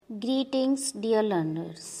Greetings, dear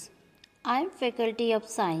learners. I am Faculty of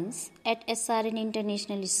Science at SRN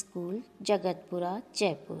International School, Jagatpura,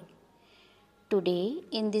 Jaipur. Today,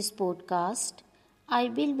 in this podcast, I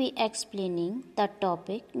will be explaining the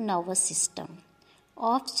topic Nervous System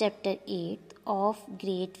of Chapter 8 of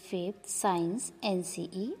Grade 5th Science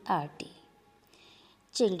NCERT.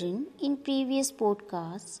 Children, in previous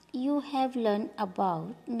podcasts, you have learned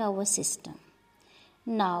about nervous system.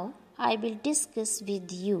 Now, I will discuss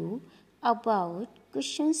with you about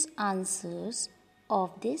questions answers of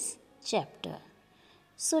this chapter.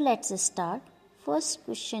 So let's start. First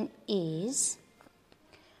question is,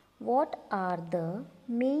 what are the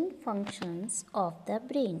main functions of the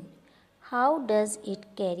brain? How does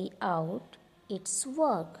it carry out its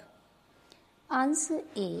work? Answer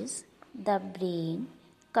is, the brain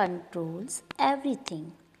controls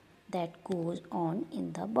everything that goes on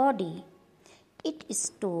in the body. It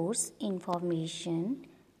stores information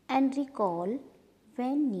and recall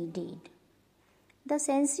when needed. The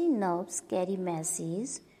sensory nerves carry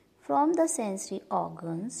messages from the sensory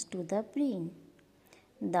organs to the brain.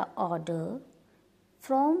 The order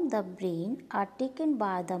from the brain are taken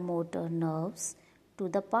by the motor nerves to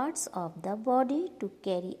the parts of the body to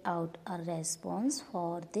carry out a response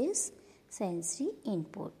for this sensory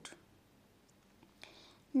input.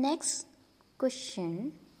 Next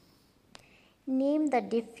question. Name the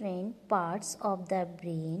different parts of the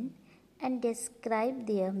brain and describe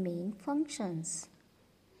their main functions.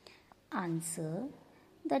 Answer.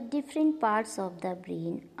 The different parts of the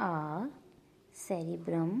brain are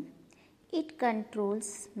cerebrum. It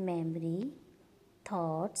controls memory,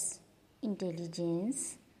 thoughts,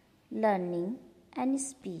 intelligence, learning and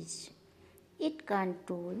speech. It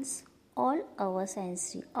controls all our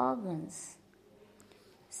sensory organs.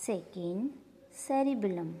 Second,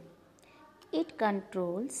 cerebellum. It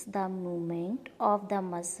controls the movement of the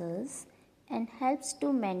muscles and helps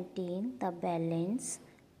to maintain the balance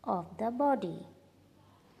of the body.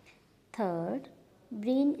 Third,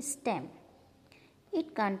 brain stem.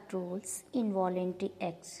 It controls involuntary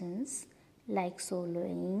actions like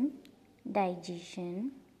swallowing,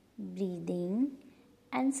 digestion, breathing,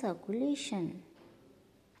 and circulation.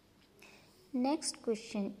 Next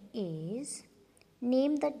question is,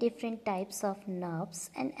 name the different types of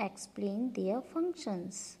nerves and explain their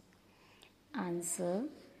functions. Answer.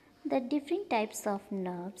 The different types of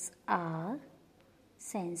nerves are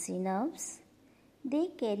sensory nerves. They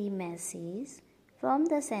carry messages from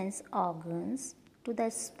the sense organs to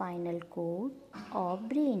the spinal cord or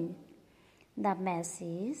brain. The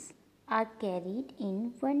messages are carried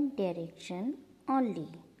in one direction only.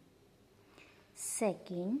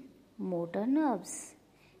 Second, motor nerves.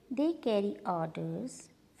 They carry orders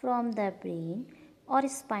from the brain or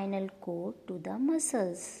spinal cord to the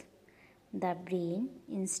muscles. The brain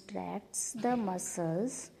instructs the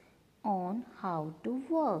muscles on how to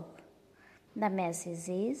work. The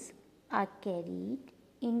messages are carried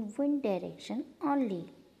in one direction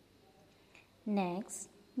only. Next,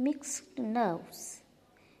 mixed nerves.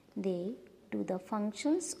 They do the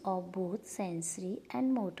functions of both sensory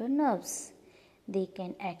and motor nerves. They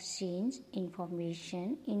can exchange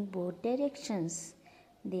information in both directions.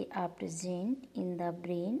 They are present in the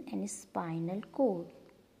brain and spinal cord.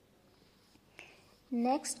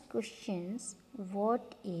 Next questions,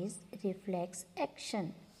 what is reflex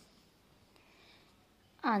action?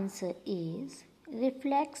 Answer is,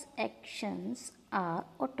 reflex actions are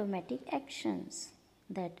automatic actions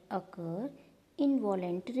that occur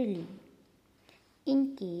involuntarily.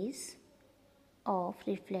 In case of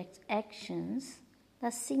reflex actions, the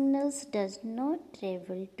signals does not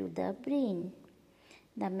travel to the brain.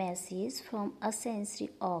 The message from a sensory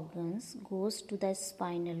organs goes to the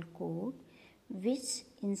spinal cord, which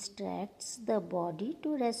instructs the body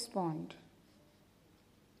to respond.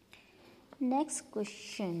 Next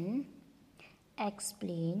question,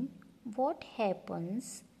 explain what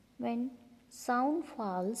happens when sound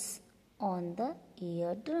falls on the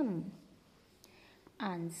eardrum.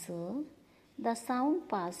 Answer. The sound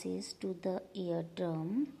passes to the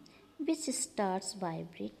eardrum, which starts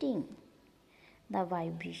vibrating. The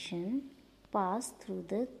vibration passes through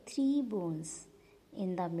the three bones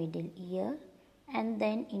in the middle ear and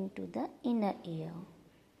then into the inner ear.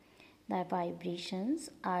 The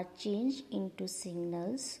vibrations are changed into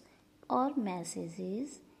signals or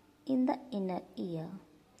messages in the inner ear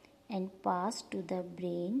and pass to the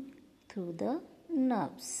brain through the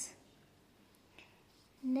nerves.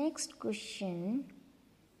 Next question,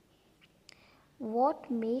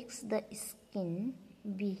 what makes the skin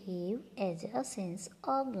behave as a sense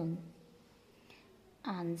organ?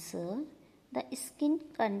 Answer, The skin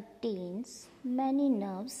contains many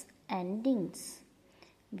nerves endings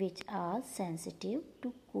which are sensitive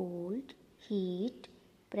to cold, heat,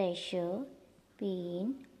 pressure,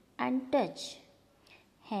 pain, and touch.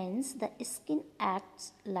 Hence, the skin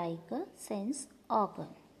acts like a sense organ.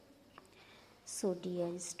 So,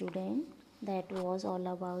 dear student, that was all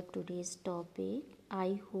about today's topic.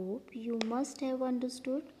 I hope you must have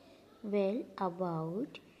understood well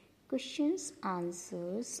about questions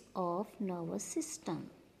answers of nervous system.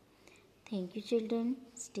 Thank you, children.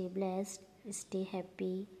 Stay blessed, stay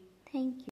happy. Thank you.